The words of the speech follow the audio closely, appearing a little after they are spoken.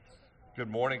Good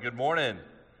morning. Good morning.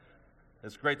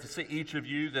 It's great to see each of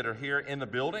you that are here in the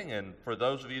building, and for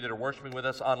those of you that are worshiping with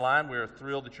us online, we are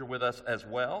thrilled that you're with us as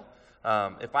well.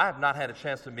 If I have not had a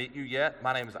chance to meet you yet,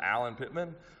 my name is Alan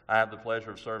Pittman. I have the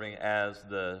pleasure of serving as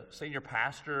the senior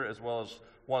pastor as well as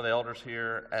one of the elders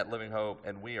here at Living Hope,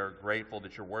 and we are grateful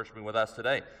that you're worshiping with us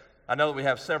today. I know that we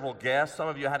have several guests. Some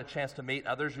of you I had a chance to meet,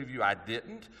 others of you I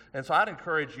didn't, and so I'd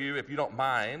encourage you, if you don't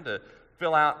mind, to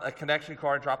fill out a connection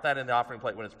card, drop that in the offering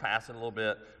plate when it's passing a little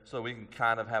bit so we can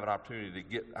kind of have an opportunity to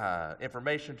get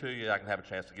information to you. I can have a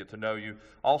chance to get to know you.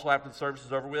 Also, after the service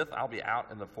is over with, I'll be out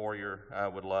in the foyer. I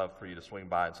would love for you to swing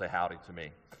by and say howdy to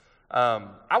me.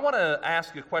 I want to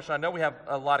ask you a question. I know we have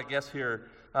a lot of guests here,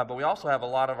 but we also have a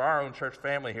lot of our own church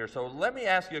family here. So let me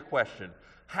ask you a question.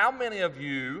 How many of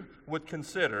you would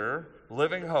consider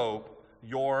Living Hope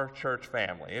your church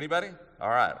family? Anybody? All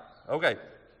right. Okay.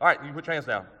 All right. You can put your hands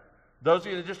down. Those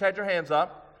of you that just had your hands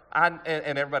up, and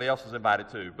everybody else is invited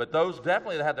too, but those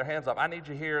definitely that had their hands up, I need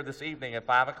you here this evening at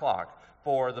 5 o'clock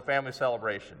for the family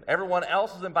celebration. Everyone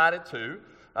else is invited too,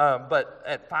 but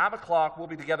at 5 o'clock we'll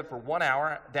be together for 1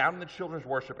 hour down in the children's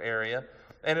worship area,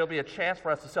 and it'll be a chance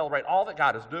for us to celebrate all that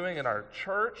God is doing in our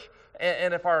church.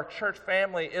 And if our church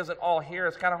family isn't all here,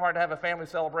 it's kind of hard to have a family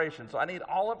celebration. So I need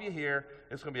all of you here.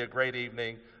 It's going to be a great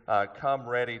evening. Come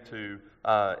ready to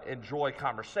enjoy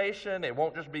conversation. It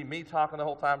won't just be me talking the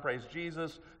whole time, praise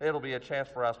Jesus. It'll be a chance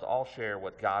for us to all share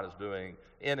what God is doing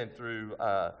in and through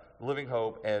Living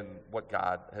Hope and what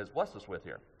God has blessed us with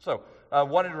here. So I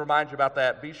wanted to remind you about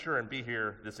that. Be sure and be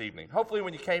here this evening. Hopefully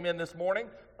when you came in this morning,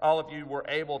 all of you were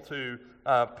able to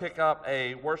pick up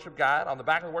a worship guide. On the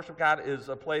back of the worship guide is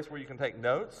a place where you can take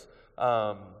notes,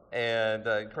 and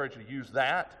encourage you to use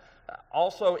that.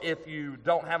 Also, if you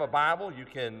don't have a Bible, you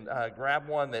can grab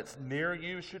one that's near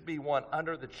you. Should be one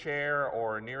under the chair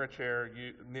or near a chair,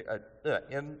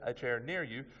 in a chair near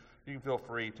you. You can feel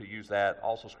free to use that.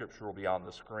 Also, Scripture will be on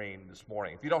the screen this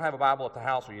morning. If you don't have a Bible at the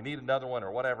house or you need another one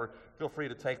or whatever, feel free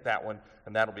to take that one,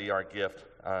 and that'll be our gift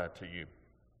to you.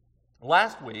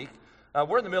 Last week,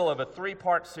 we're in the middle of a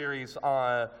three-part series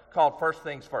called First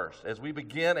Things First. As we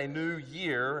begin a new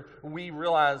year, we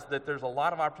realize that there's a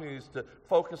lot of opportunities to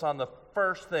focus on the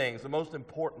first things, the most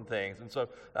important things. And so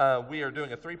we are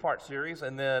doing a three-part series,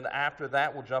 and then after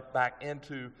that, we'll jump back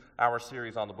into our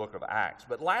series on the book of Acts.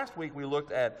 But last week, we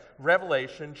looked at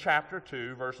Revelation chapter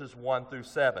 2, verses 1 through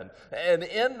 7. And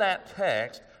in that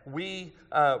text, we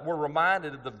were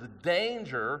reminded of the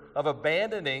danger of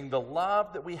abandoning the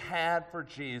love that we had for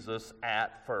Jesus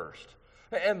at first.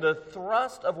 And the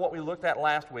thrust of what we looked at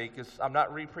last week is, I'm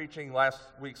not re-preaching last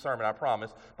week's sermon, I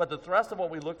promise, but the thrust of what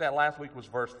we looked at last week was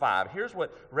verse 5. Here's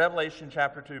what Revelation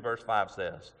chapter 2, verse 5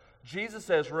 says. Jesus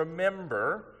says,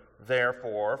 "Remember,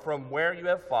 therefore, from where you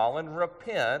have fallen,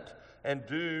 repent and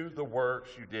do the works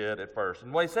you did at first."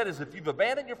 And what he said is, if you've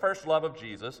abandoned your first love of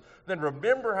Jesus, then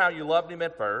remember how you loved him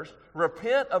at first,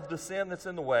 repent of the sin that's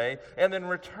in the way, and then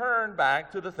return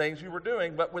back to the things you were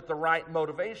doing, but with the right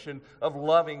motivation of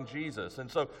loving Jesus.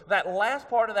 And so that last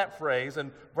part of that phrase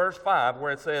in verse 5,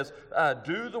 where it says,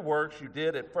 do the works you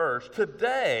did at first,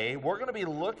 today we're going to be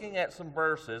looking at some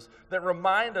verses that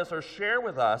remind us or share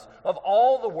with us of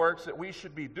all the works that we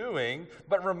should be doing.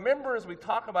 But remember, as we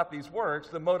talk about these works,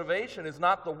 the motivation is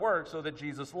not the work so that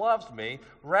Jesus loves me.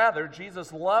 Rather,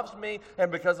 Jesus loves me,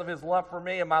 and because of his love for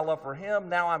me and my love for him,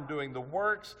 now I'm doing the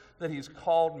works that he's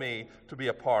called me to be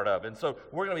a part of. And so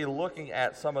we're going to be looking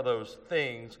at some of those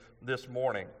things this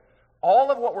morning.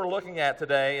 All of what we're looking at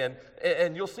today,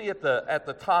 and you'll see at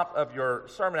the top of your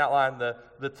sermon outline,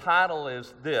 the title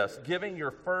is this: Giving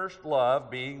Your First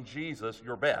Love, Being Jesus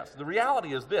Your Best. The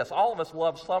reality is this: all of us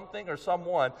love something or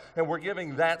someone, and we're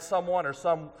giving that someone or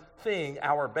something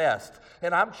our best.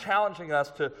 And I'm challenging us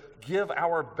to give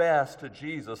our best to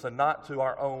Jesus and not to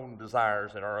our own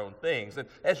desires and our own things. And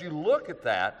as you look at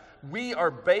that, we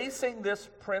are basing this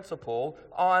principle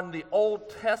on the Old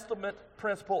Testament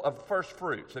principle of first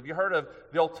fruits. Have you heard of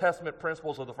the Old Testament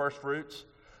principles of the first fruits?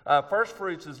 First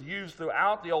fruits is used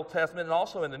throughout the Old Testament and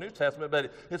also in the New Testament,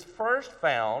 but it's first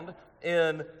found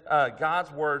in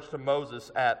God's words to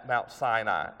Moses at Mount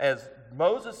Sinai. As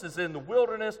Moses is in the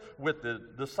wilderness with the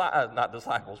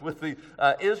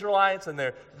Israelites, and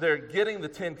they're getting the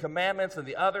Ten Commandments and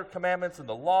the other commandments and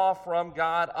the law from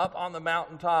God up on the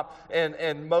mountaintop,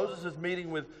 and Moses is meeting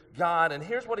with God. And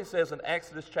here's what he says in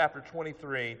Exodus chapter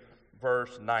 23,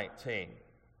 verse 19.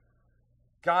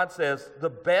 God says, "The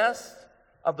best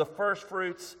of the first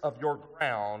fruits of your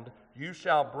ground you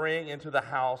shall bring into the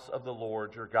house of the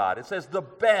Lord your God." It says the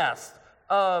best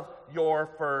of your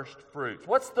first fruits.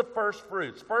 What's the first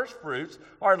fruits? First fruits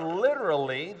are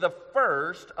literally the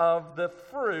first of the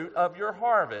fruit of your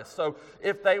harvest. So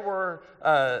if they were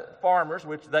farmers,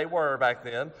 which they were back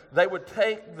then, they would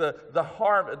take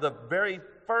the very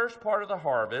first part of the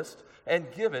harvest and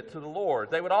give it to the Lord.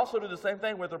 They would also do the same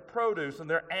thing with their produce and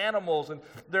their animals and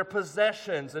their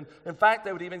possessions. And in fact,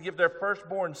 they would even give their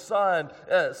firstborn son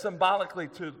symbolically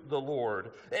to the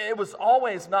Lord. It was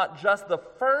always not just the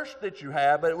first that you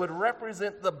have, but it would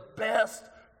represent the best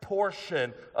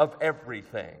portion of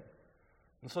everything.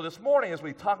 And so this morning, as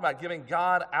we talk about giving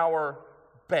God our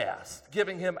best,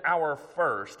 giving Him our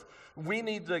first, we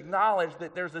need to acknowledge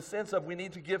that there's a sense of we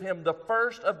need to give Him the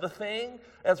first of the thing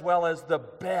as well as the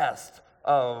best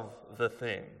of the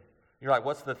thing. You're like,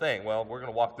 what's the thing? Well, we're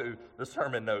going to walk through the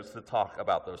sermon notes to talk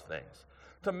about those things.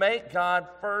 To make God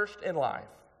first in life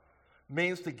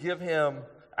means to give Him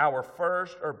our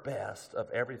first or best of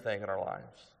everything in our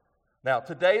lives. Now,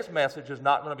 today's message is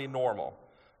not going to be normal.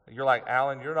 You're like,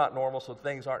 Alan, you're not normal, so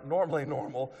things aren't normally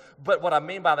normal. But what I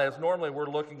mean by that is normally we're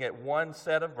looking at one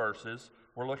set of verses.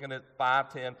 We're looking at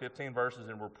 5, 10, 15 verses,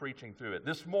 and we're preaching through it.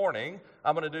 This morning,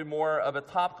 I'm going to do more of a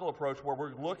topical approach where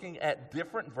we're looking at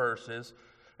different verses,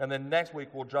 and then next week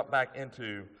we'll jump back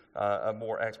into a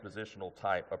more expositional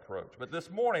type approach. But this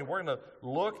morning, we're going to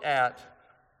look at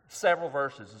several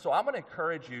verses. And so I'm going to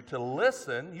encourage you to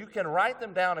listen. You can write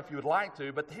them down if you would like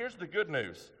to, but here's the good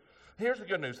news. Here's the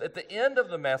good news. At the end of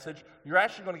the message, you're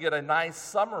actually going to get a nice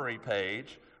summary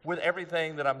page with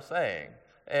everything that I'm saying.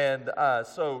 And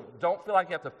so don't feel like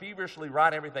you have to feverishly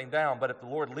write everything down, but if the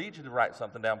Lord leads you to write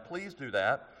something down, please do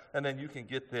that, and then you can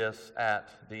get this at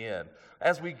the end.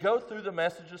 As we go through the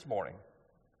message this morning,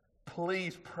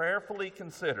 please prayerfully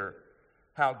consider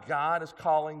how God is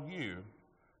calling you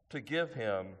to give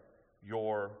Him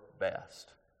your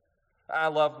best. I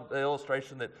love the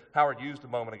illustration that Howard used a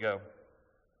moment ago.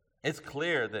 It's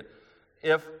clear that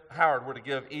if Howard were to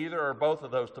give either or both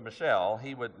of those to Michelle,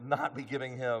 he would not be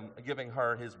giving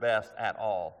her his best at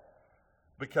all,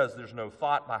 because there's no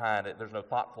thought behind it, there's no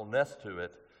thoughtfulness to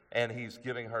it, and he's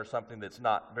giving her something that's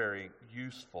not very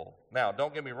useful. Now,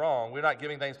 don't get me wrong, we're not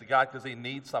giving things to God because He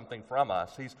needs something from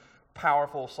us. He's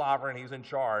powerful, sovereign, He's in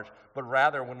charge, but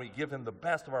rather when we give Him the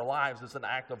best of our lives, it's an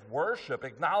act of worship,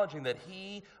 acknowledging that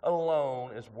He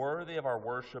alone is worthy of our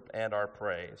worship and our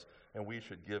praise, and we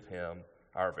should give Him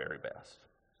our very best.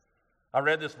 I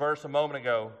read this verse a moment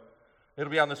ago.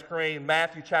 It'll be on the screen,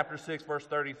 Matthew chapter 6, verse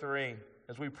 33.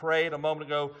 As we prayed a moment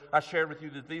ago, I shared with you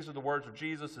that these are the words of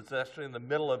Jesus. It's actually in the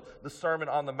middle of the Sermon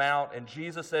on the Mount, and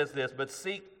Jesus says this, "But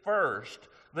seek first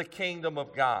the kingdom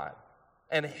of God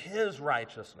and His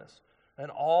righteousness,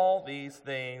 and all these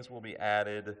things will be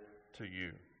added to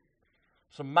you."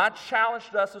 So my challenge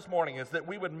to us this morning is that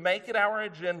we would make it our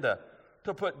agenda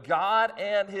to put God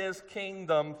and His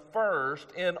kingdom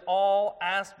first in all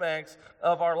aspects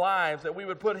of our lives, that we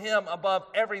would put Him above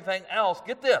everything else.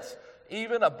 Get this,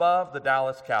 even above the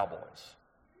Dallas Cowboys.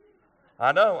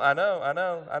 I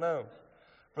know.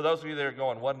 For those of you that are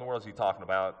going, what in the world is he talking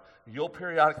about? You'll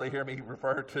periodically hear me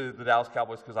refer to the Dallas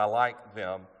Cowboys because I like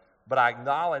them, but I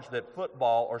acknowledge that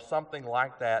football or something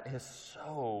like that is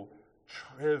so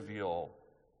trivial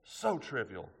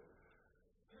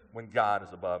when God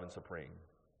is above and supreme.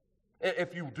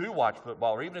 If you do watch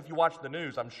football, or even if you watch the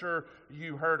news, I'm sure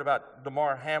you heard about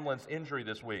Damar Hamlin's injury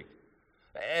this week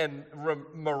and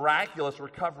miraculous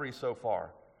recovery so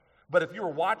far. But if you were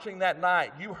watching that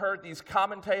night, you heard these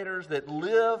commentators that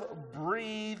live,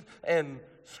 breathe, and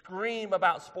scream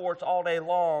about sports all day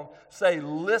long say,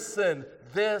 listen,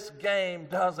 this game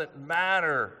doesn't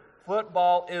matter.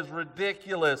 Football is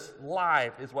ridiculous.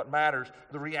 Life is what matters.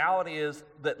 The reality is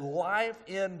that life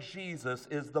in Jesus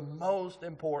is the most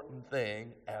important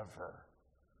thing ever.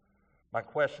 My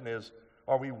question is,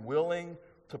 are we willing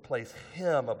to place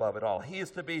Him above it all? He is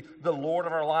to be the Lord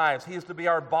of our lives. He is to be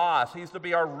our boss. He's to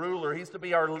be our ruler. He's to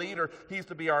be our leader. He's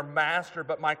to be our master.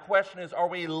 But my question is, are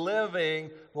we living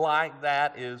like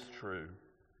that is true?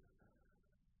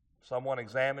 Someone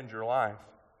examined your life.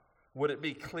 Would it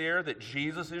be clear that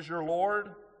Jesus is your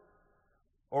Lord?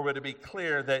 Or would it be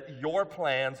clear that your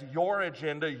plans, your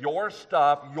agenda, your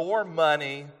stuff, your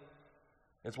money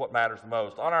is what matters the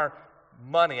most? On our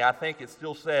money, I think it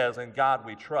still says, "In God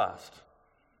we trust."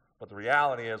 But the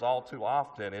reality is, all too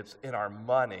often, it's in our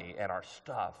money and our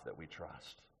stuff that we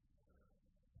trust.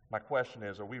 My question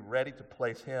is, are we ready to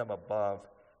place Him above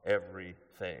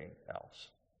everything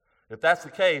else? If that's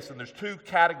the case, then there's two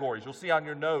categories. You'll see on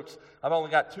your notes, I've only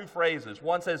got two phrases.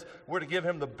 One says we're to give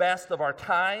Him the best of our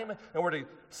time, and we're to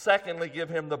secondly give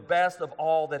Him the best of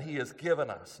all that He has given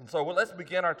us. And so let's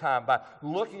begin our time by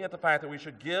looking at the fact that we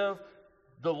should give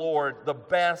the Lord the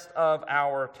best of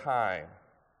our time.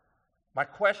 My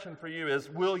question for you is,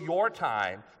 will your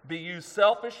time be used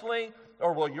selfishly,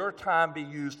 or will your time be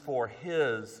used for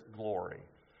His glory?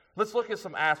 Let's look at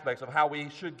some aspects of how we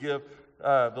should give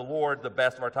the Lord the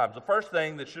best of our times. The first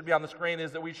thing that should be on the screen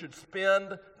is that we should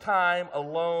spend time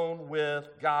alone with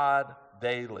God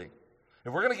daily.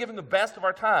 If we're going to give Him the best of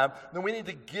our time, then we need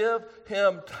to give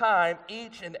Him time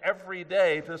each and every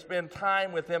day to spend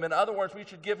time with Him. In other words, we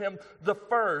should give Him the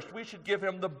first. We should give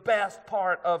Him the best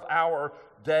part of our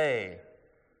day.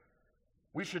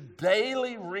 We should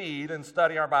daily read and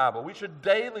study our Bible. We should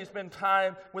daily spend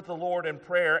time with the Lord in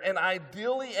prayer, and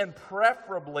ideally and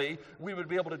preferably, we would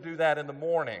be able to do that in the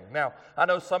morning. Now, I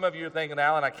know some of you are thinking,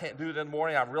 Alan, I can't do it in the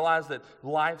morning. I realize that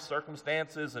life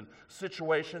circumstances and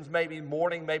situations, maybe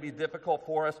morning may be difficult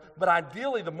for us, but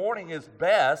ideally the morning is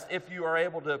best if you are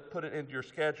able to put it into your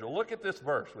schedule. Look at this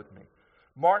verse with me.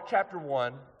 Mark chapter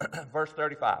 1, verse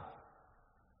 35.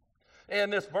 In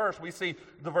this verse, we see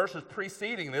the verses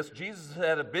preceding this. Jesus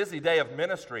had a busy day of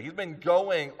ministry. He's been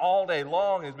going all day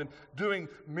long. He's been doing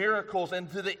miracles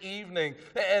into the evening.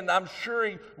 And I'm sure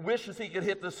he wishes he could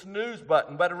hit the snooze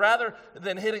button. But rather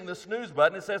than hitting the snooze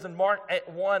button, it says in Mark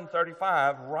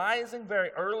 1:35, rising very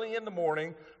early in the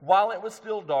morning, while it was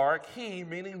still dark, he,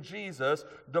 meaning Jesus,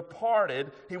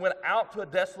 departed. He went out to a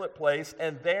desolate place,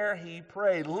 and there he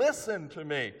prayed. Listen to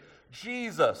me.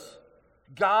 Jesus,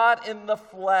 God in the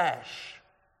flesh,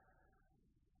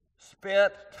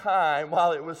 spent time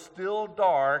while it was still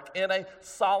dark in a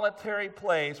solitary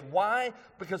place. Why?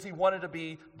 Because he wanted to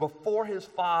be before his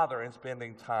Father and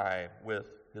spending time with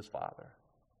his Father.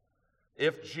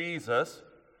 If Jesus,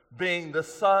 being the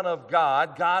Son of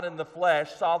God, God in the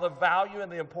flesh, saw the value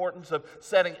and the importance of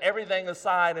setting everything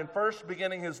aside and first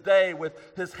beginning his day with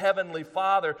his heavenly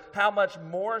Father, how much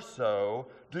more so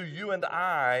do you and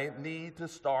I need to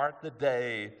start the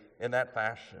day in that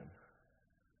fashion?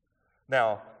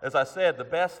 Now, as I said, the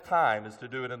best time is to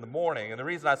do it in the morning. And the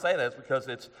reason I say that is because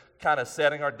it's kind of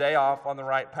setting our day off on the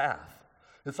right path.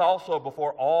 It's also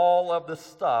before all of the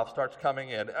stuff starts coming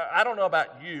in. I don't know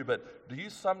about you, but do you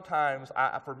sometimes,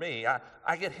 for me,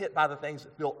 I get hit by the things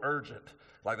that feel urgent,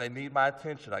 like they need my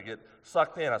attention. I get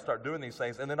sucked in. I start doing these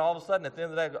things. And then all of a sudden, at the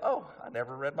end of the day, I go, oh, I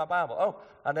never read my Bible. Oh,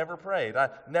 I never prayed. I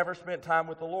never spent time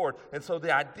with the Lord. And so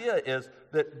the idea is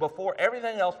that before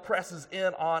everything else presses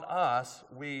in on us,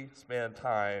 we spend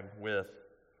time with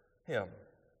Him.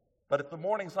 But if the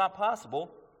morning's not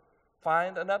possible,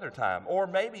 find another time. Or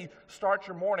maybe start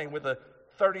your morning with a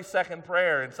 30-second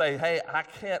prayer and say, hey, I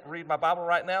can't read my Bible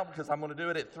right now because I'm going to do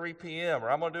it at 3 p.m.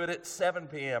 or I'm going to do it at 7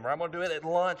 p.m. or I'm going to do it at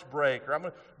lunch break or I'm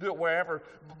going to do it wherever.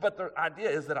 But the idea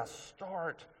is that I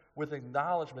start with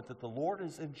acknowledgement that the Lord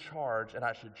is in charge and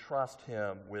I should trust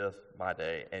Him with my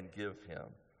day and give Him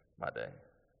my day.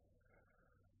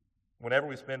 Whenever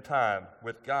we spend time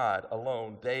with God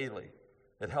alone daily,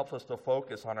 it helps us to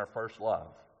focus on our first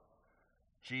love,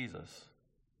 Jesus.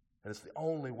 And it's the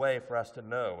only way for us to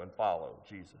know and follow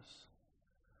Jesus.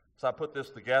 So I put this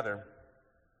together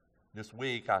this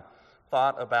week. I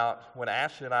thought about when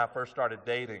Ashley and I first started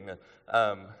dating.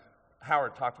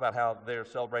 Howard talked about how they're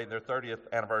celebrating their 30th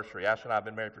anniversary. Ashley and I have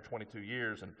been married for 22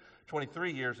 years. And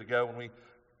 23 years ago,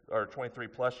 or 23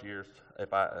 plus years,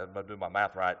 if I'm doing my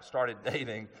math right, started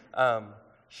dating,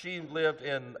 she lived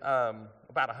in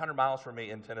about 100 miles from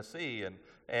me in Tennessee,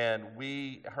 and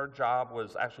her job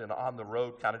was actually an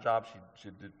on-the-road kind of job. She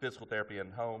did physical therapy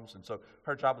in homes, and so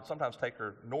her job would sometimes take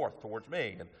her north towards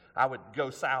me, and I would go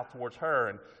south towards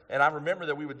her, and I remember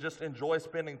that we would just enjoy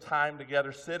spending time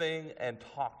together, sitting and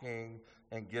talking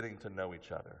and getting to know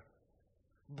each other.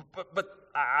 But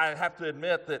I have to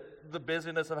admit that the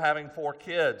busyness of having 4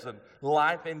 kids and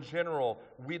life in general,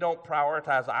 I don't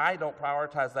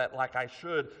prioritize that like I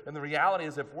should. And the reality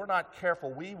is if we're not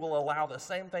careful, we will allow the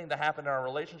same thing to happen in our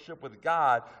relationship with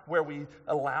God, where we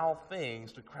allow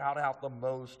things to crowd out the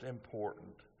most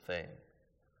important thing.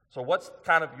 So what's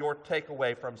kind of your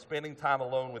takeaway from spending time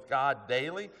alone with God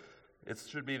daily? It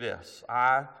should be this.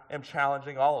 I am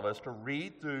challenging all of us to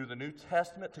read through the New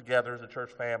Testament together as a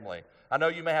church family. I know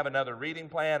you may have another reading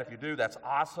plan. If you do, that's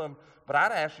awesome. But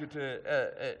I'd ask you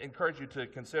to encourage you to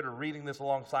consider reading this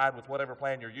alongside with whatever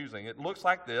plan you're using. It looks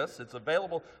like this. It's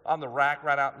available on the rack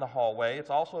right out in the hallway. It's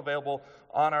also available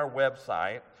on our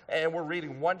website. And we're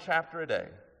reading 1 chapter a day.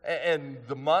 And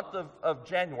the month of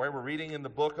January, we're reading in the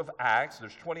book of Acts.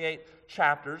 There's 28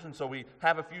 chapters, and so we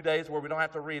have a few days where we don't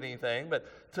have to read anything.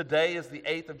 But today is the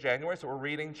 8th of January, so we're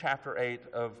reading chapter 8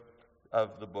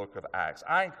 of the book of Acts.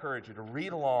 I encourage you to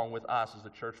read along with us as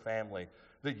a church family,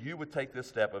 that you would take this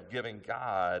step of giving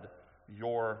God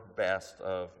your best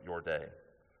of your day.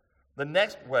 The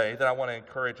next way that I want to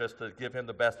encourage us to give him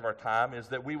the best of our time is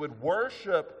that we would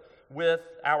worship with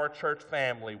our church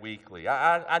family weekly.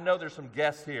 I know there's some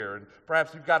guests here, and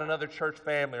perhaps you've got another church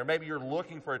family, or maybe you're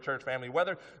looking for a church family.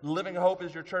 Whether Living Hope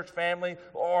is your church family,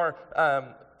 or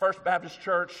First Baptist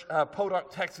Church, Podunk,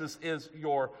 Texas is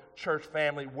your church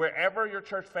family. Wherever your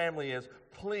church family is,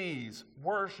 please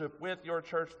worship with your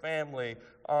church family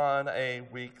on a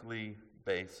weekly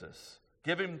basis.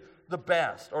 Give him the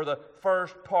best, or the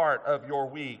first part of your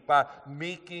week, by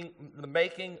making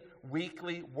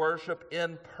weekly worship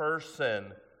in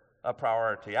person a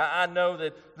priority. I know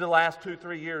that the last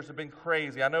 2-3 years have been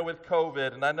crazy. I know with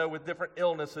COVID, and I know with different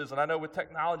illnesses, and I know with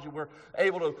technology we're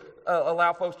able to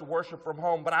allow folks to worship from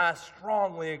home, but I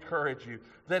strongly encourage you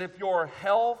that if your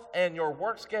health and your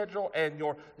work schedule and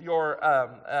your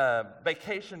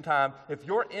vacation time, if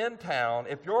you're in town,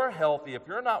 if you're healthy, if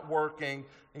you're not working,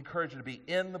 I encourage you to be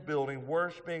in the building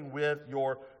worshiping with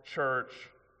your church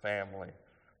family.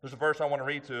 There's a verse I want to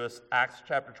read to us, Acts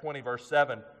chapter 20, verse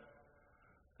 7.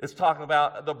 It's talking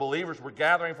about the believers were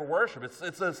gathering for worship.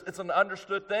 It's an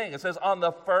understood thing. It says, on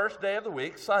the first day of the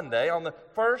week, Sunday, on the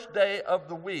first day of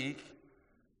the week,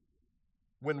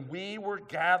 when we were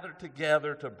gathered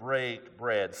together to break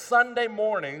bread. Sunday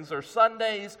mornings, or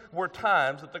Sundays, were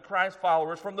times that the Christ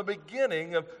followers from the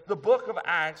beginning of the book of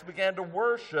Acts began to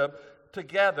worship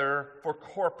together for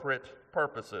corporate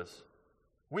purposes.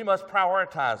 We must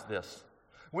prioritize this.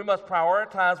 We must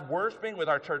prioritize worshiping with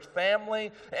our church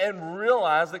family and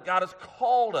realize that God has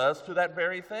called us to that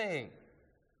very thing.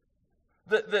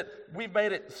 That we've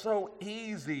made it so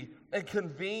easy and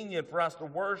convenient for us to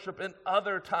worship in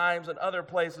other times and other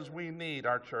places. We need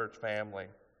our church family.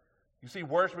 You see,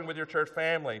 worshiping with your church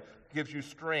family gives you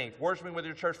strength. Worshiping with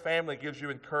your church family gives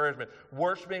you encouragement.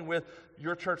 Worshiping with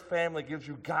your church family gives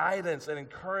you guidance and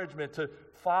encouragement to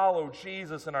follow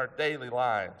Jesus in our daily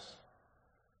lives.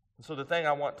 And so the thing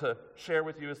I want to share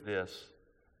with you is this.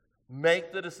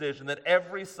 Make the decision that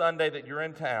every Sunday that you're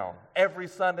in town, every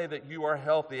Sunday that you are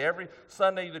healthy, every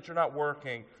Sunday that you're not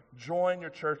working, join your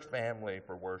church family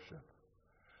for worship.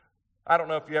 I don't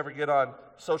know if you ever get on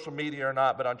social media or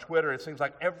not, but on Twitter it seems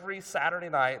like every Saturday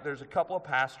night there's a couple of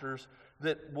pastors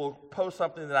that will post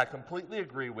something that I completely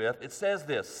agree with. It says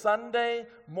this: Sunday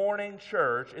morning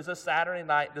church is a Saturday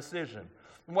night decision.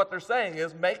 And what they're saying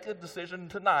is, make a decision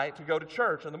tonight to go to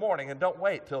church in the morning and don't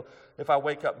wait till if I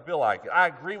wake up and feel like it. I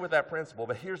agree with that principle,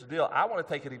 but here's the deal. I want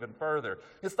to take it even further.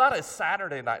 It's not a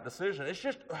Saturday night decision. It's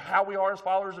just how we are as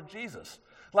followers of Jesus.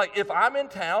 Like, if I'm in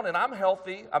town and I'm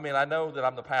healthy, I mean, I know that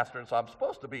I'm the pastor and so I'm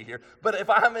supposed to be here, but if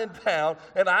I'm in town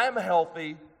and I'm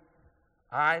healthy,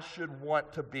 I should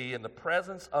want to be in the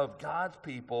presence of God's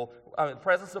people, the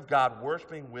presence of God,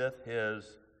 worshiping with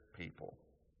His people.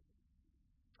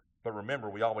 But remember,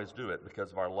 we always do it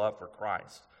because of our love for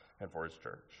Christ and for His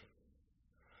church.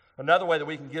 Another way that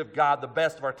we can give God the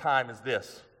best of our time is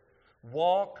this: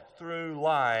 walk through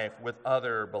life with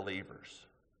other believers.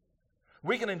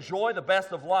 We can enjoy the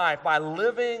best of life by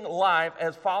living life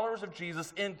as followers of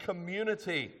Jesus in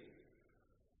community,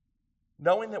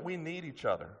 knowing that we need each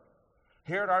other.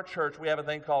 Here at our church, we have a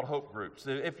thing called hope groups.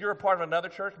 If you're a part of another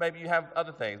church, maybe you have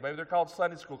other things. Maybe they're called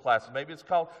Sunday school classes. Maybe it's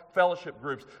called fellowship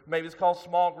groups. Maybe it's called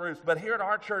small groups. But here at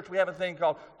our church, we have a thing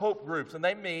called hope groups. And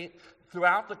they meet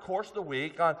throughout the course of the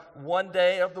week on one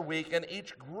day of the week. And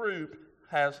each group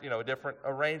has, different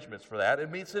arrangements for that.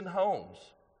 It meets in homes.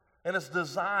 And it's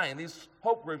designed, these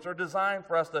hope groups are designed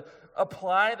for us to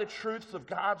apply the truths of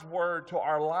God's Word to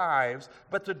our lives,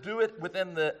 but to do it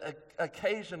within the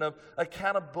occasion of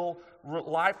accountable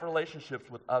life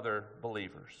relationships with other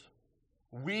believers.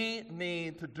 We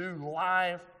need to do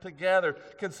life together.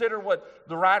 Consider what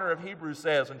the writer of Hebrews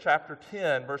says in chapter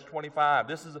 10, verse 25.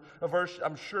 This is a verse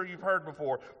I'm sure you've heard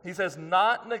before. He says,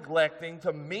 not neglecting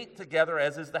to meet together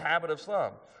as is the habit of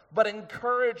some, but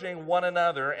encouraging one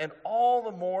another, and all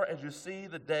the more as you see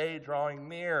the day drawing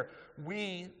near.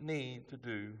 We need to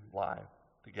do life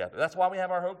together. That's why we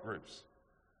have our hope groups.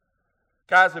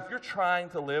 Guys, if you're trying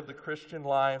to live the Christian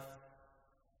life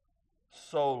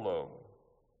solo,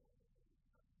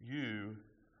 you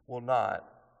will not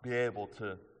be able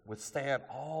to withstand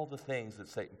all the things that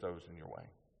Satan throws in your way.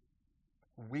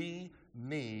 We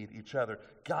need each other.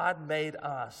 God made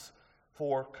us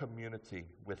for community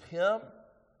with Him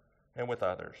and with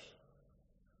others.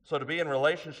 So to be in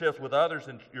relationships with others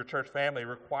in your church family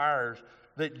requires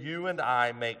that you and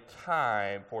I make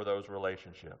time for those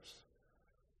relationships.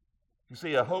 You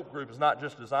see, a hope group is not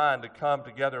just designed to come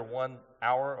together 1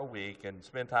 hour a week and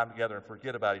spend time together and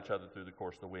forget about each other through the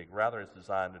course of the week. Rather, it's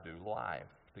designed to do life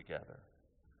together.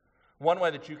 One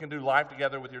way that you can do life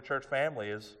together with your church family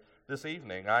is this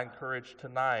evening, I encourage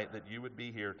tonight that you would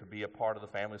be here to be a part of the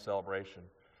family celebration.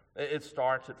 It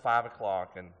starts at 5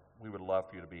 o'clock, and we would love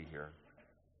for you to be here.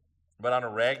 But on a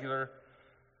regular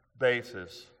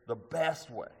basis, the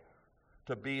best way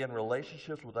to be in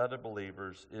relationships with other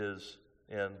believers is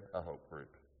in a hope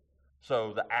group.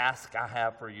 So the ask I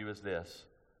have for you is this: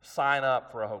 sign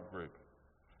up for a hope group.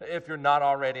 If you're not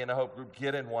already in a hope group,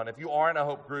 get in one. If you are in a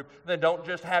hope group, then don't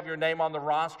just have your name on the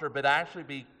roster, but actually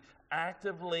be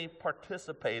actively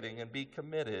participating and be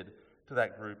committed to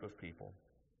that group of people.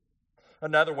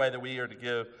 Another way that we are to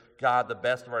give God the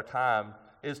best of our time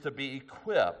is to be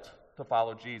equipped to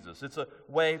follow Jesus. It's a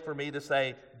way for me to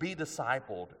say, be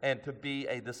discipled and to be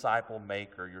a disciple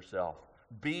maker yourself.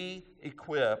 Be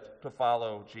equipped to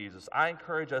follow Jesus. I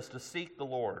encourage us to seek the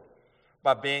Lord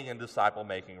by being in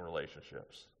disciple-making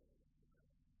relationships.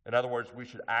 In other words, we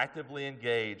should actively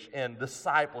engage in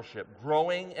discipleship,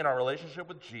 growing in our relationship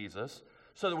with Jesus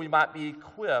so that we might be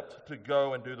equipped to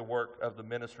go and do the work of the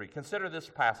ministry. Consider this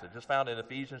passage. It's found in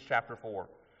Ephesians chapter 4.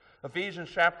 Ephesians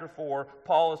chapter 4,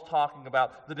 Paul is talking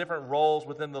about the different roles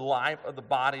within the life of the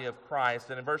body of Christ.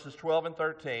 And in verses 12 and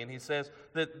 13, he says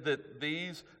that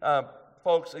these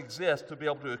folks exist to be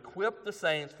able to equip the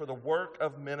saints for the work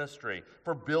of ministry,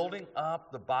 for building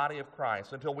up the body of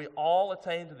Christ until we all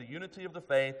attain to the unity of the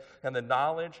faith and the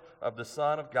knowledge of the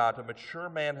Son of God, to mature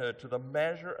manhood, to the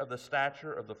measure of the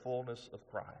stature of the fullness of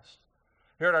Christ.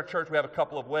 Here at our church, we have a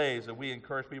couple of ways that we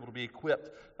encourage people to be equipped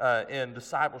in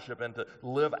discipleship and to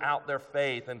live out their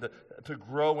faith and to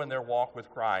grow in their walk with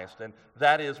Christ. And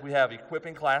that is, we have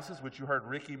equipping classes, which you heard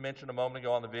Ricky mention a moment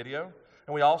ago on the video.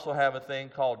 And we also have a thing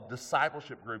called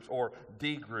discipleship groups, or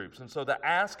D groups. And so the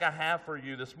ask I have for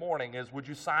you this morning is, would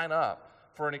you sign up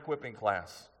for an equipping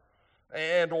class?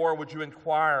 And or would you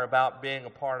inquire about being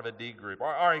a part of a D group?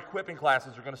 Our equipping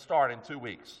classes are going to start in 2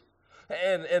 weeks.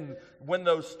 And when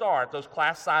those start, those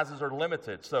class sizes are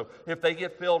limited. So if they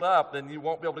get filled up, then you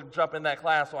won't be able to jump in that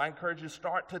class. So I encourage you to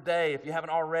start today, if you haven't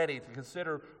already, to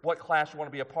consider what class you want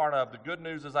to be a part of. The good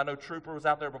news is I know Trooper was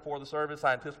out there before the service.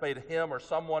 I anticipate him or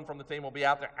someone from the team will be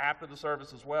out there after the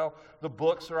service as well. The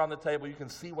books are on the table. You can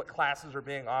see what classes are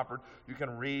being offered. You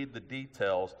can read the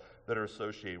details that are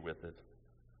associated with it.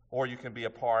 Or you can be a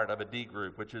part of a D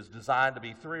group, which is designed to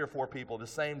be 3 or 4 people, the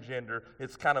same gender.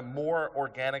 It's kind of more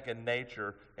organic in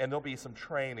nature, and there'll be some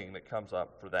training that comes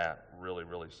up for that really,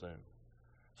 really soon.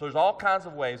 So there's all kinds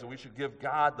of ways that we should give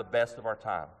God the best of our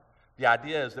time. The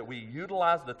idea is that we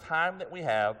utilize the time that we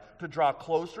have to draw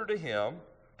closer to Him,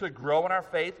 to grow in our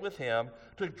faith with Him,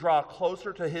 to draw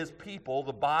closer to His people,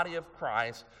 the body of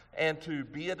Christ, and to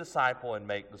be a disciple and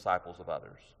make disciples of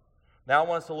others. Now I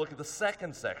want us to look at the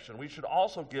second section. We should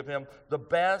also give Him the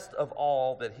best of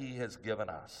all that He has given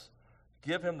us.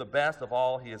 Give Him the best of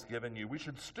all He has given you. We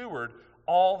should steward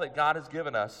all that God has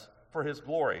given us for His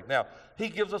glory. Now, He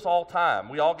gives us all time.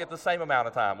 We all get the same amount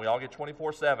of time. We all get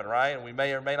 24/7, right? And we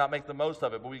may or may not make the most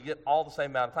of it, but we get all the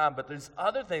same amount of time. But there's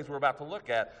other things we're about to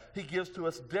look at He gives to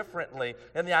us differently.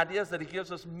 And the idea is that He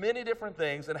gives us many different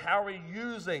things, and how are we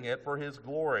using it for His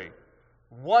glory?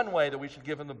 One way that we should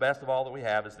give Him the best of all that we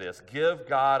have is this: give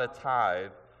God a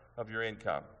tithe of your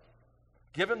income.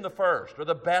 Give Him the first or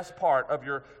the best part of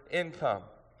your income.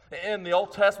 In the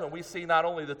Old Testament, we see not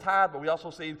only the tithe, but we also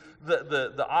see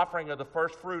the offering of the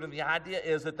first fruit. And the idea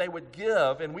is that they would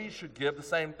give, and we should give the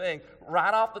same thing,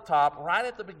 right off the top, right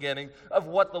at the beginning of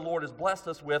what the Lord has blessed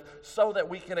us with, so that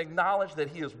we can acknowledge that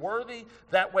He is worthy.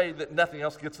 That way that nothing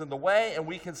else gets in the way, and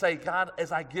we can say, God,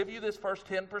 as I give you this first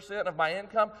 10% of my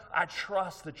income, I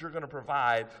trust that you're going to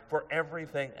provide for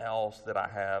everything else that I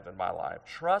have in my life.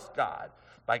 Trust God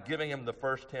by giving Him the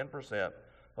first 10%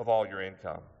 of all your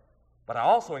income. But I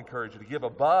also encourage you to give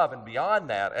above and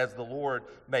beyond that as the Lord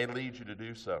may lead you to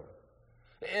do so.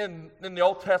 In the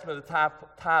Old Testament, the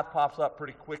tithe pops up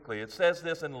pretty quickly. It says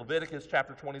this in Leviticus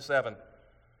chapter 27.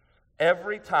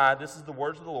 Every tithe, this is the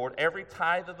words of the Lord, every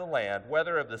tithe of the land,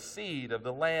 whether of the seed of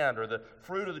the land or the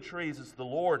fruit of the trees, it's the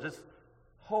Lord's. It's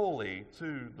holy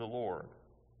to the Lord.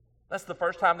 That's the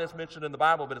first time that's mentioned in the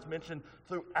Bible, but it's mentioned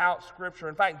throughout Scripture.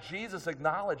 In fact, Jesus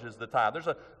acknowledges the tithe. There's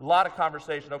a lot of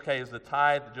conversation. Okay, is the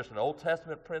tithe just an Old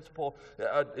Testament principle?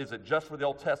 Is it just for the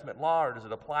Old Testament law, or does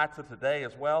it apply to today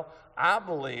as well? I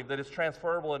believe that it's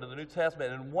transferable into the New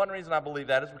Testament, and one reason I believe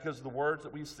that is because of the words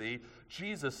that we see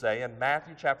Jesus say in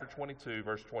Matthew chapter 22,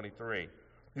 verse 23.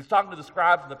 He's talking to the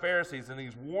scribes and the Pharisees, and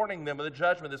He's warning them of the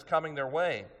judgment that's coming their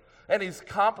way. And He's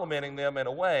complimenting them in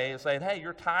a way and saying, hey,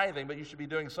 you're tithing, but you should be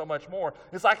doing so much more.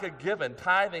 It's like a given.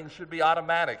 Tithing should be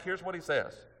automatic. Here's what He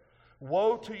says.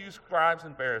 Woe to you, scribes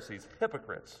and Pharisees,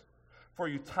 hypocrites, for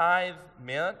you tithe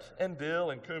mint and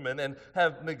dill and cumin and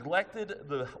have neglected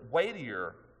the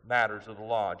weightier matters of the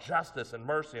law, justice and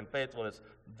mercy and faithfulness.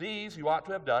 These you ought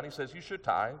to have done, he says you should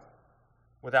tithe,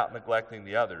 without neglecting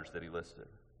the others that he listed.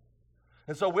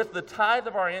 And so with the tithe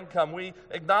of our income, we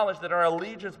acknowledge that our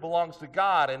allegiance belongs to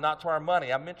God and not to our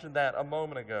money. I mentioned that a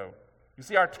moment ago. You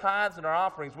see, our tithes and our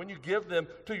offerings, when you give them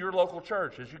to your local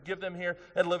church, as you give them here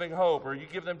at Living Hope, or you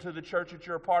give them to the church that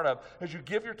you're a part of, as you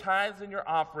give your tithes and your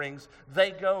offerings,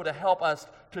 they go to help us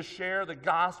to share the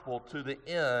gospel to the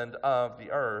end of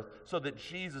the earth so that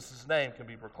Jesus' name can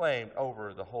be proclaimed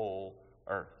over the whole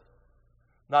earth.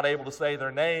 Not able to say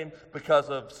their name because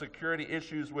of security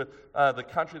issues with the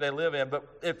country they live in.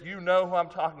 But if you know who I'm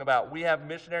talking about, we have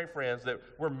missionary friends that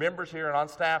were members here and on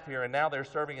staff here, and now they're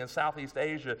serving in Southeast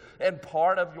Asia. And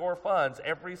part of your funds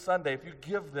every Sunday, if you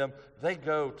give them, they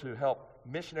go to help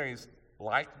missionaries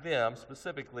like them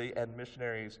specifically and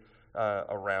missionaries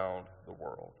around the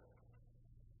world.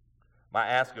 My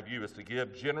ask of you is to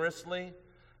give generously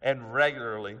and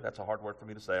regularly. That's a hard word for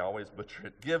me to say, I always butcher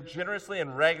it. Give generously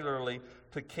and regularly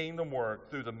to kingdom work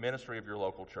through the ministry of your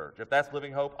local church. If that's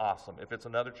Living Hope, awesome. If it's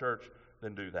another church,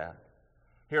 then do that.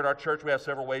 Here at our church, we have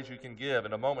several ways you can give.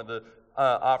 In a moment, the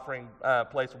offering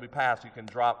place will be passed. You can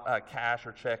drop cash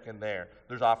or check in there.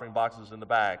 There's offering boxes in the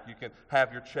back. You can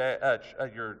have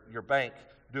your bank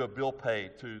do a bill pay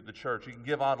to the church. You can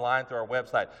give online through our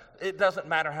website. It doesn't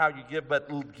matter how you give, but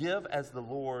give as the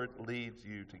Lord leads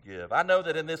you to give. I know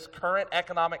that in this current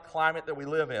economic climate that we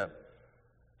live in,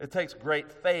 it takes great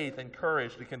faith and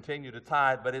courage to continue to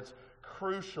tithe, but it's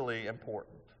crucially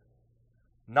important.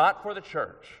 Not for the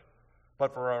church,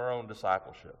 but for our own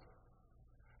discipleship.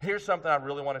 Here's something I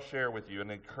really want to share with you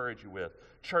and encourage you with.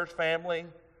 Church family,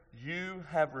 you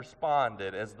have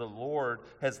responded as the Lord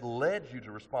has led you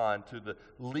to respond to the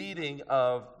leading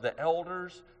of the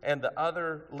elders and the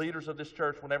other leaders of this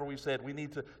church whenever we said we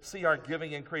need to see our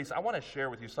giving increase. I want to share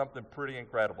with you something pretty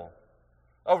incredible.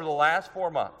 Over the last 4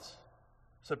 months,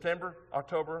 September,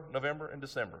 October, November, and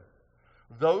December,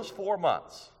 those 4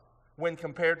 months, when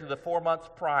compared to the 4 months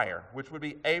prior, which would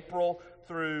be April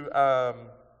through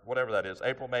whatever that is,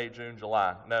 April, May, June,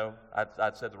 July. No,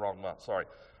 I said the wrong month, sorry.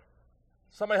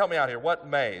 Somebody help me out here. What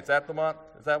May? Is that the month?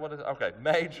 Is that what it is? Okay,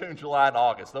 May, June, July, and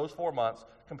August. Those 4 months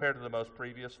compared to the most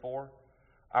previous 4,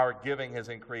 our giving has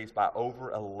increased by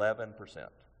over 11%.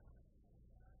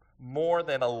 More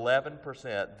than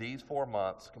 11% these 4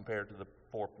 months compared to the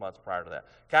 4 months prior to that.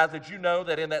 Guys, did you know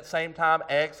that in that same time,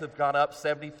 eggs have gone up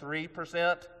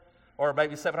 73% or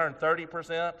maybe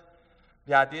 730%?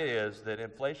 The idea is that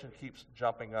inflation keeps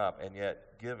jumping up, and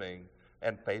yet giving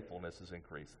and faithfulness has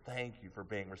increased. Thank you for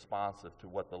being responsive to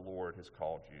what the Lord has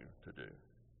called you to do,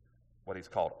 what he's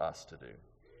called us to do.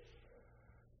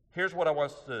 Here's what I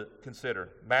want us to consider.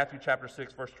 Matthew chapter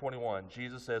 6, verse 21,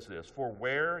 Jesus says this, "For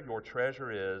where your treasure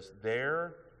is,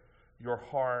 there your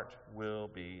heart will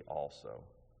be also."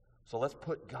 So let's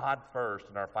put God first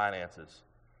in our finances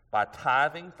by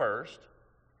tithing first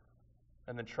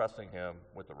and then trusting him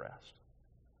with the rest.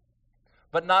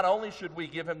 But not only should we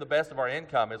give him the best of our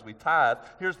income as we tithe,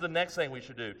 here's the next thing we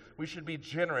should do. We should be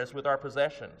generous with our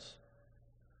possessions.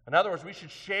 In other words, we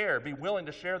should be willing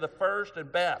to share the first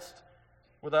and best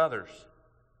with others.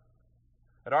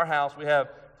 At our house, we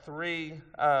have 3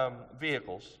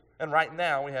 vehicles, and right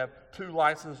now we have 2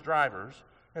 licensed drivers.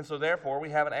 And so therefore, we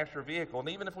have an extra vehicle. And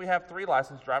even if we have 3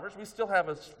 licensed drivers, we still have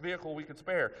a vehicle we could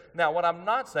spare. Now, what I'm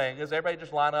not saying is everybody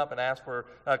just line up and ask for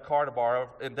a car to borrow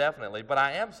indefinitely. But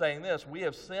I am saying this. We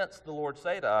have sensed the Lord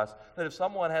say to us that if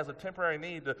someone has a temporary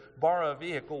need to borrow a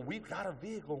vehicle, we've got a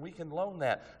vehicle. We can loan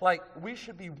that. Like, we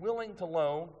should be willing to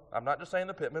loan. I'm not just saying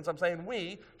the Pittmans. I'm saying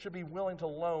we should be willing to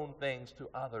loan things to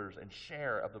others and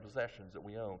share of the possessions that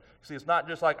we own. See, it's not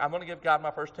just like, I'm going to give God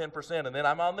my first 10% and then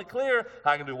I'm on the clear.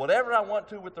 I can do whatever I want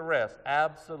to with the rest.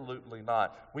 Absolutely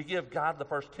not. We give God the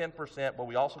first 10%, but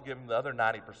we also give him the other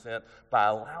 90% by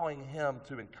allowing him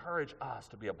to encourage us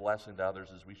to be a blessing to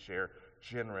others as we share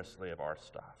generously of our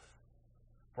stuff.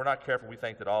 If we're not careful, we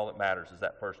think that all that matters is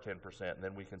that first 10%, and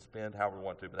then we can spend however we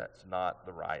want to, but that's not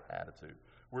the right attitude.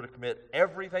 We're to commit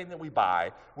everything that we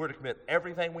buy. We're to commit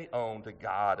everything we own to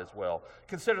God as well.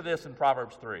 Consider this in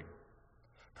Proverbs 3.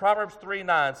 Proverbs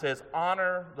 3:9 says,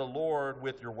 honor the Lord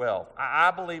with your wealth.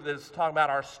 I believe that it's talking about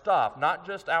our stuff, not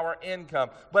just our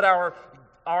income, but our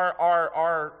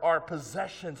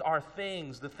possessions, our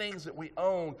things, the things that we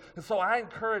own. And so I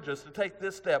encourage us to take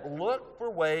this step. Look for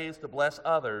ways to bless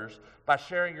others by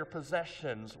sharing your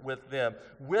possessions with them,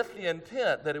 with the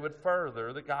intent that it would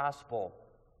further the gospel.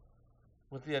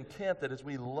 With the intent that as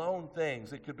we loan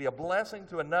things, it could be a blessing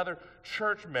to another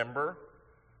church member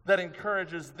that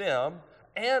encourages them,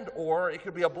 and or it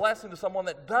could be a blessing to someone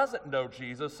that doesn't know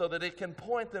Jesus so that it can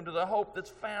point them to the hope that's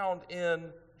found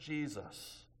in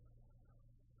Jesus.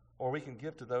 Or we can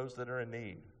give to those that are in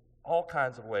need. All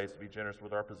kinds of ways to be generous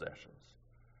with our possessions.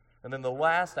 And then the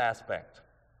last aspect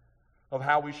of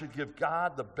how we should give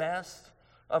God the best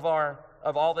of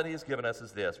all that He has given us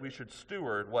is this. We should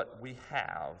steward what we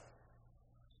have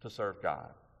to serve God.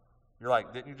 You're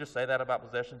like, didn't you just say that about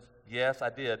possessions? Yes, I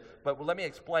did. But let me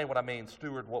explain what I mean,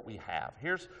 steward what we have.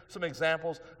 Here's some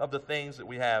examples of the things that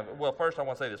we have. Well, first I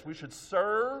want to say this. We should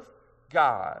serve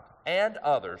God and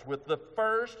others with the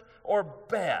first or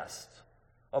best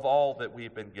of all that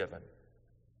we've been given.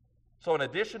 So in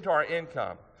addition to our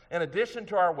income, in addition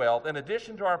to our wealth, in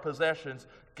addition to our possessions,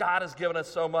 God has given us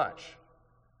so much.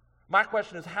 My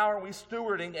question is, how are we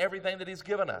stewarding everything that He's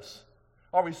given us?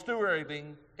 Are we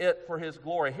stewarding it for His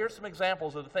glory? Here's some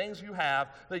examples of the things you have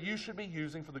that you should be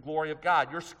using for the glory of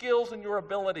God. Your skills and your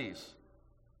abilities.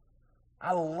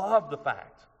 I love the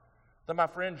fact that my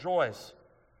friend Joyce,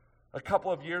 a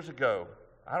couple of years ago,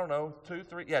 2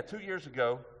 years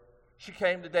ago, she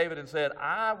came to David and said,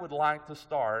 I would like to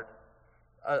start,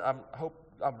 I hope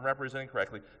I'm representing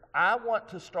correctly, I want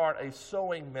to start a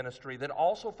sewing ministry that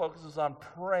also focuses on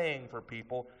praying for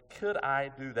people. Could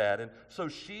I do that? And so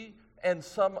she and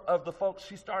some of the folks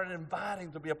she started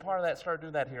inviting to be a part of that started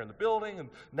doing that here in the building, and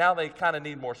now they kind of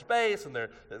need more space, and their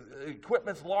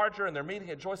equipment's larger, and they're meeting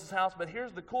at Joyce's house. But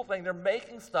here's the cool thing. They're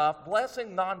making stuff,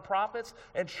 blessing nonprofits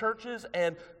and churches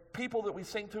and people that we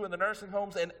sing to in the nursing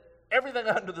homes and everything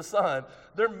under the sun.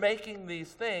 They're making these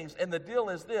things, and the deal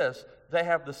is this. They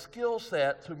have the skill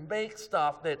set to make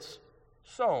stuff that's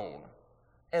sewn,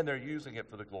 and they're using it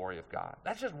for the glory of God.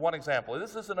 That's just one example.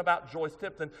 This isn't about Joyce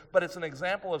Tipton, but it's an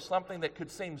example of something that could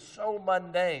seem so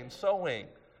mundane, sewing.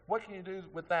 What can you do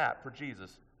with that for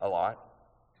Jesus? A lot.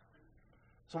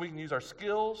 So we can use our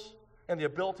skills and the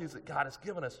abilities that God has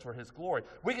given us for His glory.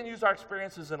 We can use our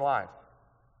experiences in life.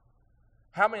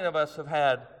 How many of us have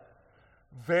had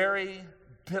very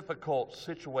difficult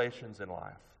situations in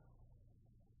life?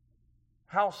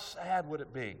 How sad would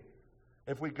it be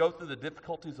if we go through the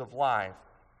difficulties of life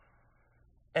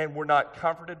and we're not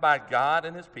comforted by God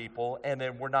and His people, and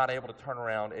then we're not able to turn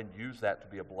around and use that to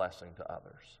be a blessing to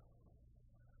others?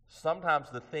 Sometimes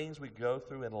the things we go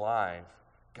through in life,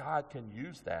 God can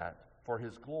use that for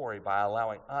His glory by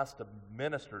allowing us to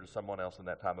minister to someone else in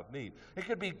that time of need. It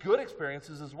could be good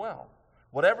experiences as well.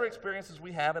 Whatever experiences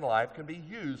we have in life can be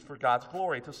used for God's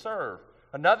glory to serve.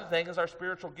 Another thing is our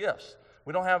spiritual gifts.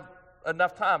 We don't have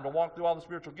enough time to walk through all the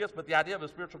spiritual gifts, but the idea of a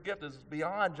spiritual gift is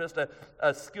beyond just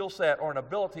a skill set or an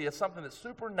ability. It's something that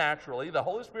supernaturally the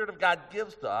Holy Spirit of God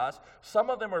gives to us. Some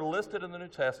of them are listed in the New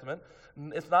Testament.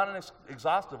 It's not an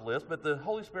exhaustive list, but the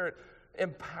Holy Spirit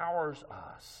empowers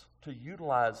us to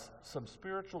utilize some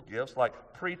spiritual gifts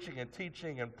like preaching and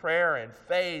teaching and prayer and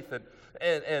faith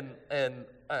and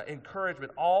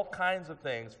encouragement, all kinds of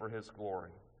things for His glory.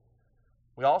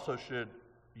 We also should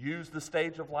use the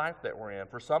stage of life that we're in.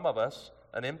 For some of us,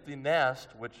 an empty nest,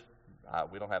 which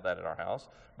we don't have that in our house,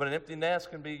 but an empty nest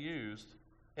can be used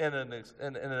in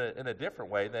a different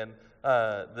way than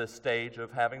the stage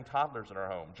of having toddlers in our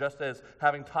home. Just as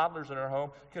having toddlers in our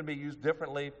home can be used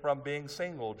differently from being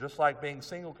single, just like being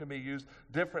single can be used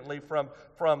differently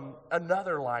from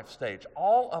another life stage.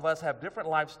 All of us have different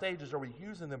life stages. Are we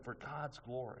using them for God's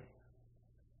glory?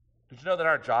 Did you know that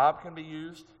our job can be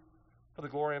used for the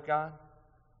glory of God?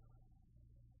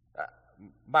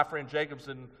 My friend Jacob's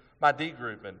in my D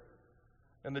group,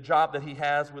 and the job that he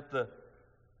has with the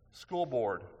school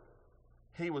board,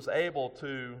 he was able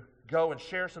to go and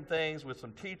share some things with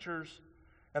some teachers,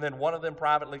 and then one of them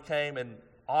privately came and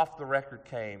off the record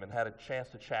came and had a chance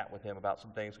to chat with him about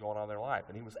some things going on in their life.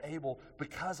 And he was able,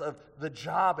 because of the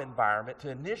job environment, to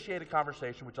initiate a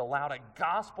conversation which allowed a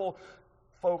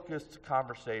gospel-focused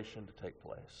conversation to take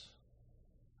place.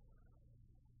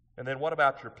 And then what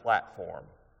about your platform?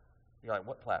 You're like,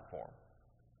 what platform?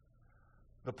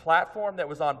 The platform that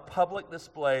was on public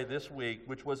display this week,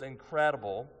 which was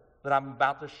incredible, that I'm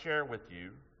about to share with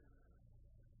you.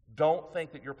 Don't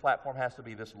think that your platform has to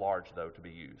be this large, though, to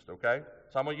be used, okay?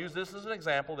 So I'm going to use this as an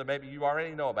example that maybe you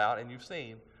already know about and you've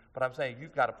seen, but I'm saying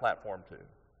you've got a platform too.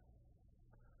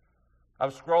 I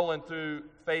was scrolling through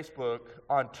Facebook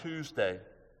on Tuesday,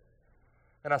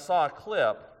 and I saw a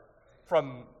clip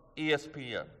from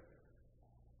ESPN.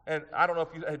 And I don't know if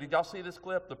you, did y'all see this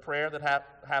clip? The prayer that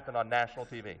happened on national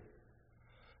TV.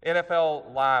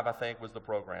 NFL Live, I think, was the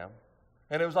program.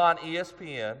 And it was on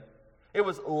ESPN. It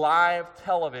was live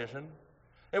television.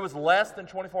 It was less than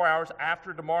 24 hours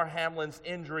after Damar Hamlin's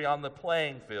injury on the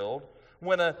playing field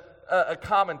when a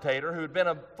commentator who had been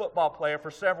a football player for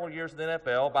several years in the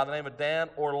NFL by the name of Dan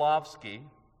Orlovsky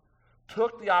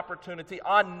took the opportunity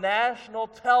on national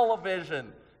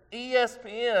television.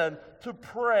 ESPN, to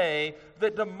pray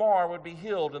that Damar would be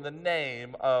healed in the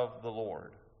name of the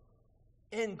Lord.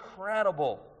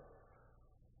 Incredible.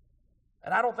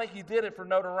 And I don't think he did it for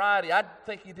notoriety. I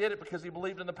think he did it because he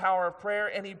believed in the power of prayer,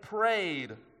 and he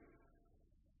prayed.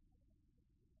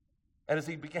 And as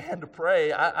he began to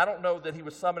pray, I don't know that he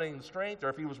was summoning strength or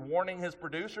if he was warning his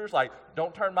producers, like,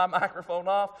 don't turn my microphone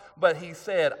off. But he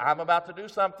said, I'm about to do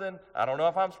something. I don't know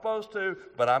if I'm supposed to,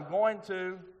 but I'm going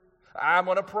to. I'm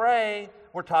going to pray.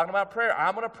 We're talking about prayer.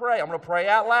 I'm going to pray. I'm going to pray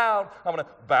out loud. I'm going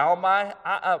to bow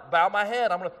my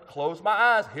head. I'm going to close my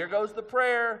eyes. Here goes the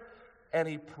prayer. And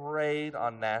he prayed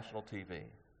on national TV.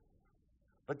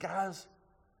 But guys,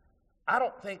 I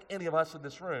don't think any of us in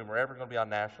this room are ever going to be on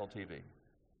national TV.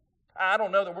 I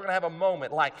don't know that we're going to have a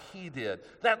moment like he did.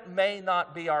 That may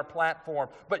not be our platform,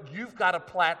 but you've got a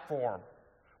platform,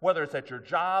 whether it's at your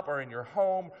job or in your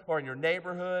home or in your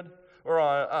neighborhood or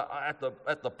at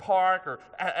the park or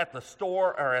at the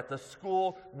store or at the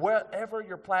school. Wherever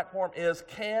your platform is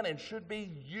can and should be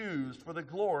used for the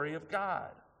glory of God.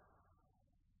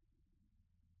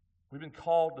 We've been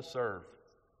called to serve.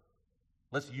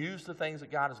 Let's use the things that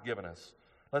God has given us.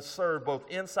 Let's serve both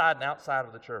inside and outside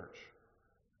of the church.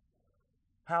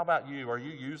 How about you? Are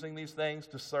you using these things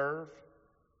to serve?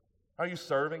 Are you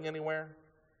serving anywhere?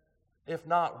 If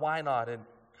not, why not? And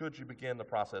could you begin the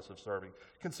process of serving?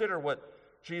 Consider what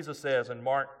Jesus says in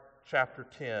Mark chapter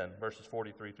 10, verses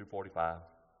 43 through 45.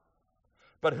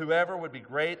 But whoever would be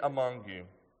great among you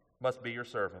must be your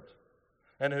servant.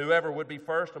 And whoever would be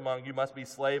first among you must be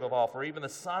slave of all. For even the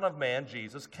Son of Man,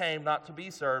 Jesus, came not to be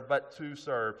served, but to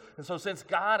serve. And so since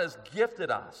God has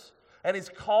gifted us and He's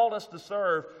called us to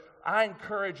serve, I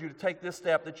encourage you to take this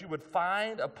step, that you would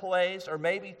find a place or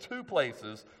maybe two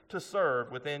places to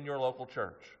serve within your local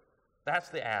church. That's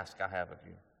the ask I have of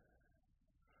you.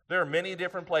 There are many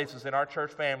different places in our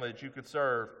church family that you could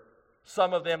serve.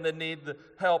 Some of them that need the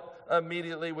help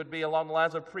immediately would be along the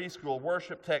lines of preschool,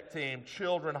 worship tech team,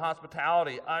 children,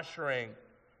 hospitality, ushering.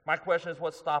 My question is,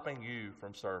 what's stopping you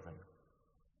from serving?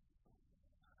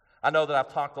 I know that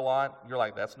I've talked a lot. You're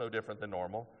like, that's no different than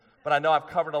normal. But I know I've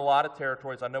covered a lot of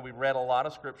territories. I know we read a lot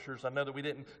of scriptures. I know that we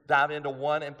didn't dive into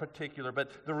one in particular.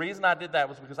 But the reason I did that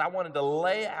was because I wanted to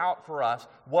lay out for us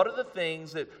what are the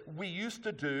things that we used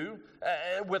to do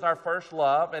with our first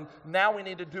love, and now we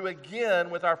need to do again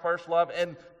with our first love,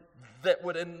 and that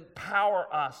would empower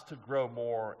us to grow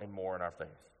more and more in our faith.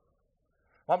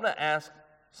 Well, I'm going to ask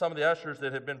some of the ushers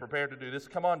that have been prepared to do this,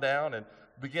 come on down and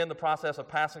begin the process of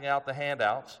passing out the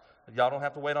handouts. Y'all don't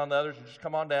have to wait on the others. You just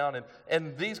come on down.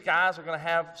 And these guys are going to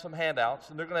have some handouts,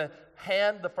 and they're going to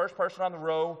hand the first person on the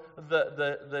row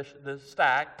the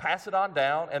stack, pass it on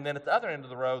down, and then at the other end of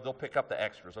the row, they'll pick up the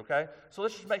extras, okay? So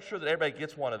let's just make sure that everybody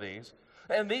gets one of these.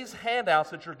 And these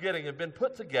handouts that you're getting have been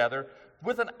put together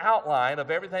with an outline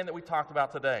of everything that we talked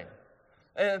about today.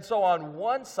 And so on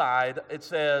one side, it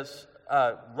says,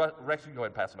 Rex, you can go ahead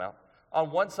and pass them out.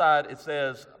 On one side, it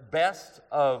says, best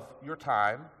of your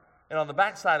time. And on the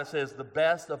back side, it says, the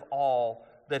best of all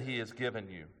that He has given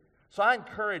you. So I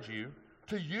encourage you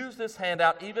to use this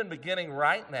handout, even beginning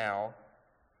right now,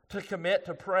 to commit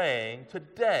to praying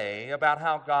today about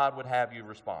how God would have you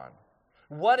respond.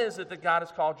 What is it that God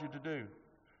has called you to do?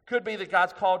 Could be that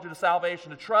God's called you to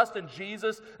salvation, to trust in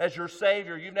Jesus as your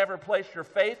Savior. You've never placed your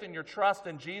faith and your trust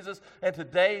in Jesus, and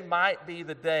today might be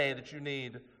the day that you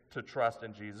need to trust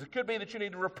in Jesus. It could be that you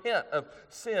need to repent of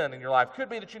sin in your life. It could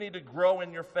be that you need to grow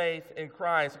in your faith in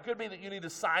Christ. It could be that you need to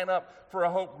sign up for a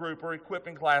hope group or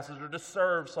equipping classes or to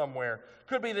serve somewhere. It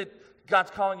could be that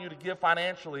God's calling you to give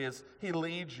financially as He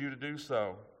leads you to do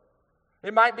so.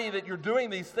 It might be that you're doing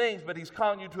these things, but He's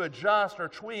calling you to adjust or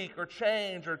tweak or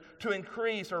change or to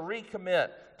increase or recommit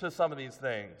to some of these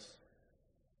things.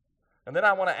 And then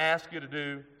I want to ask you to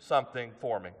do something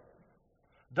for me.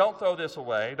 Don't throw this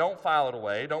away. Don't file it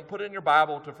away. Don't put it in your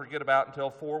Bible to forget about until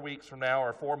 4 weeks from now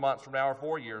or 4 months from now or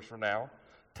 4 years from now.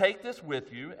 Take this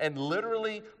with you and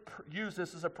literally use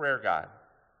this as a prayer guide.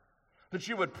 That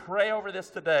you would pray over this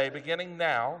today, beginning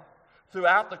now,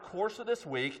 throughout the course of this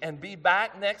week, and be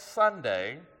back next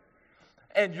Sunday,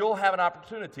 and you'll have an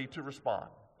opportunity to respond.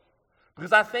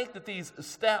 Because I think that these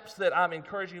steps that I'm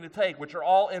encouraging you to take, which are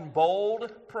all in bold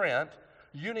print,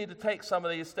 you need to take some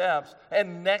of these steps,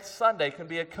 and next Sunday can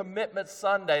be a commitment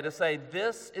Sunday to say,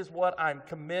 this is what I'm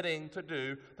committing to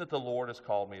do that the Lord has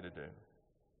called me to do.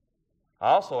 I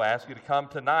also ask you to come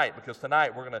tonight, because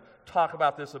tonight we're going to talk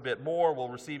about this a bit more. We'll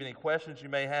receive any questions you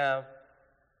may have.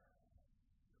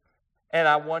 And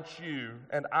I want you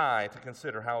and I to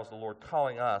consider, how is the Lord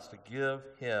calling us to give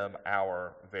Him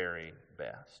our very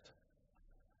best?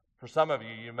 For some of you,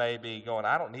 you may be going,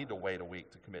 I don't need to wait a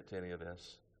week to commit to any of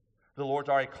this. the Lord's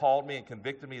already called me and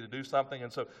convicted me to do something.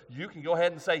 And so you can go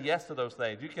ahead and say yes to those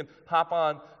things. You can hop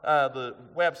on the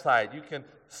website. You can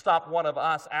stop one of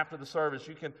us after the service.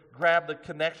 You can grab the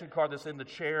connection card that's in the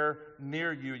chair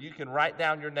near you. You can write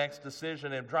down your next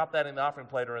decision and drop that in the offering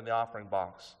plate or in the offering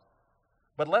box.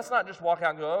 But let's not just walk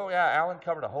out and go, oh yeah, Alan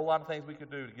covered a whole lot of things we could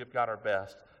do to give God our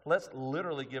best. Let's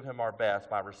literally give him our best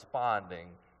by responding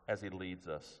as he leads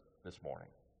us this morning.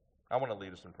 I want to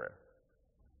lead us in prayer.